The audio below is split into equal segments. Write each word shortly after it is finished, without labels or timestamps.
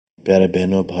प्यारे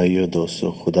बहनों, भाइयों,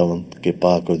 दोस्तों, खुदावंद के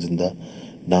पाक और ज़िंदा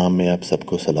नाम में आप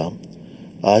सबको सलाम।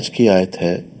 आज की आयत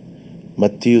है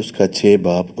मत्ती उसका 6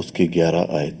 बाब उसकी 11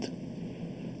 आयत।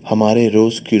 हमारे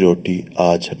रोज़ की रोटी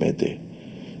आज हमें दे।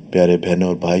 प्यारे बहनों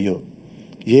और भाइयों,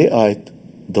 ये आयत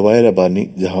दुआए रबानी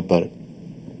जहाँ पर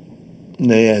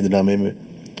नए अहदनामे में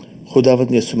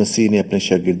खुदावंद यीशु मसीह ने अपने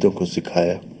शागिर्दों को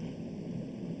सिखाया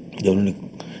जब उन्होंने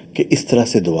कि इस तरह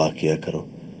से दुआ किया करो।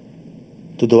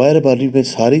 तो दुआए रबानी में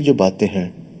सारी जो बातें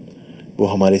हैं वो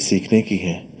हमारे सीखने की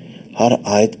हैं। हर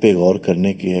आयत पे गौर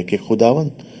करने की है कि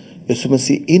खुदावंद यीशु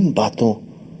मसीह इन बातों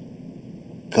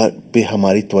का पे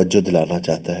हमारी तवज्जो दिलाना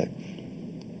चाहता है।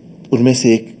 उनमें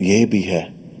से एक ये भी है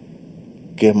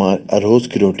कि हमारे रोज़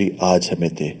की रोटी आज हमें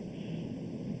दे।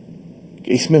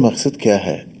 कि इसमें मकसद क्या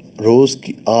है? रोज़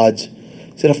की आज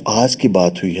सिर्फ आज की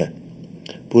बात हुई है,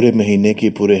 पूरे महीने की,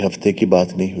 पूरे हफ्ते की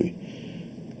बात नहीं हुई।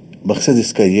 मकसद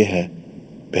इसका ये है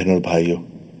बहनों और भाइयों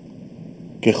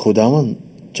कि खुदावंद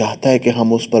चाहता है कि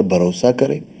हम उस पर भरोसा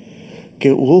करें कि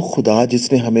वो खुदा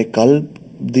जिसने हमें कल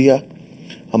दिया,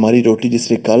 हमारी रोटी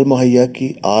जिसने कल मुहैया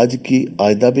की, आज की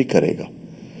आइंदा भी करेगा।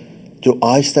 जो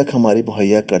आज तक हमारी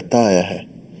मुहैया करता आया है,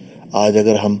 आज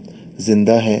अगर हम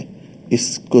जिंदा हैं,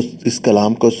 इस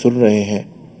कलाम को सुन रहे हैं,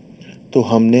 तो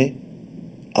हमने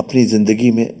अपनी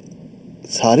ज़िंदगी में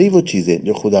सारी वो चीज़ें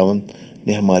जो खुदावंद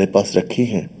ने हमारे पास रखी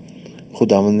हैं,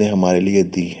 खुदावंद ने हमारे लिए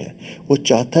दी हैं, वो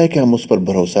चाहता है कि हम उस पर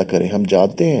भरोसा करें। हम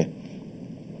जानते हैं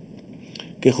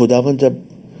कि खुदावंद जब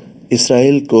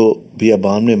इसराइल को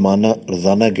बियाबान में माना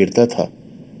रोज़ाना गिरता था,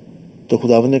 तो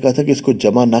खुदावंद ने कहा था कि इसको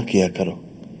जमा ना किया करो।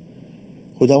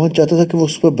 खुदावंद चाहता था कि वो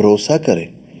उस पर भरोसा करें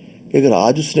कि अगर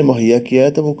आज उसने मुहैया किया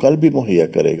है तो वो कल भी मुहैया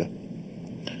करेगा।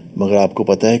 मगर आपको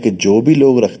पता है कि जो भी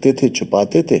लोग रखते थे,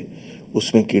 छुपाते थे,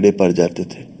 उसमें कीड़े पड़ जाते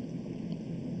थे।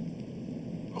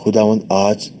 खुदावंद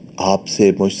आज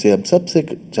आपसे, मुझसे, हम सब से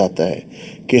चाहता है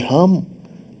कि हम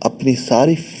अपनी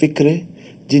सारी फिक्रें,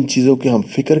 जिन चीज़ों की हम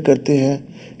फिक्र करते हैं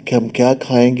कि हम क्या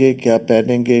खाएंगे, क्या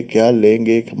पहनेंगे, क्या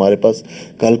लेंगे, हमारे पास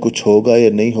कल कुछ होगा या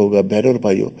नहीं होगा, बहनों और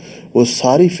भाइयों, वो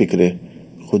सारी फिक्रें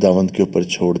खुदावंद के ऊपर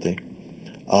छोड़ दें।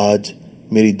 आज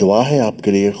मेरी दुआ है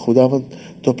आपके लिए, खुदावंद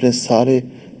तो अपने सारे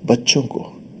बच्चों को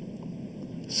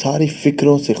सारी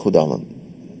फिक्रों से, खुदावंद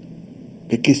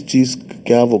कि किस चीज़,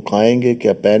 क्या वो खाएंगे,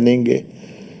 क्या पहनेंगे,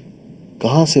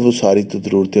 कहाँ से वो सारी तो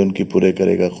ज़रूरतें उनकी पूरे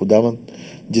करेगा। खुदावंद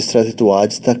जिस तरह से तू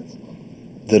आज तक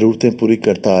ज़रूरतें पूरी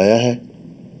करता आया है,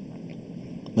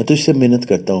 मैं तुझसे मिन्नत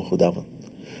करता हूँ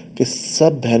खुदावंद कि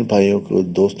सब बहन भाइयों को,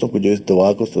 दोस्तों को जो इस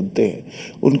दुआ को सुनते हैं,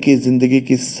 उनकी ज़िंदगी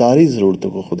की सारी ज़रूरतों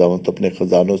को खुदावंद तो अपने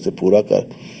ख़जानों से पूरा कर,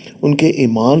 उनके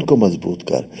ईमान को मजबूत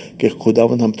कर कि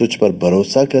खुदावंद हम तुझ पर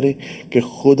भरोसा करें कि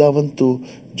खुदावंद तू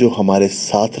जो हमारे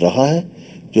साथ रहा है,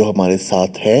 जो हमारे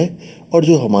साथ है और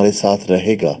जो हमारे साथ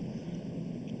रहेगा,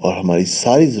 और हमारी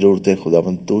सारी ज़रूरतें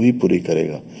खुदावंद तू ही पूरी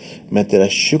करेगा। मैं तेरा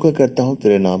शुक्र करता हूँ,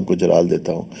 तेरे नाम को जलाल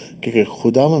देता हूँ क्योंकि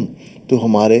खुदावंद तू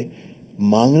हमारे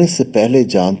मांगने से पहले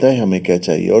जानता है हमें क्या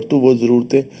चाहिए, और तू वो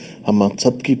ज़रूरतें हम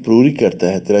सबकी पूरी करता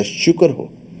है। तेरा शुक्र हो,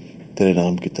 तेरे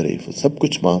नाम की तारीफ हो। सब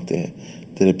कुछ मांगते हैं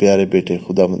तेरे प्यारे बेटे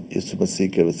खुदावंद यीशु मसीह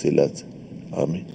के वसीला से, आमीन।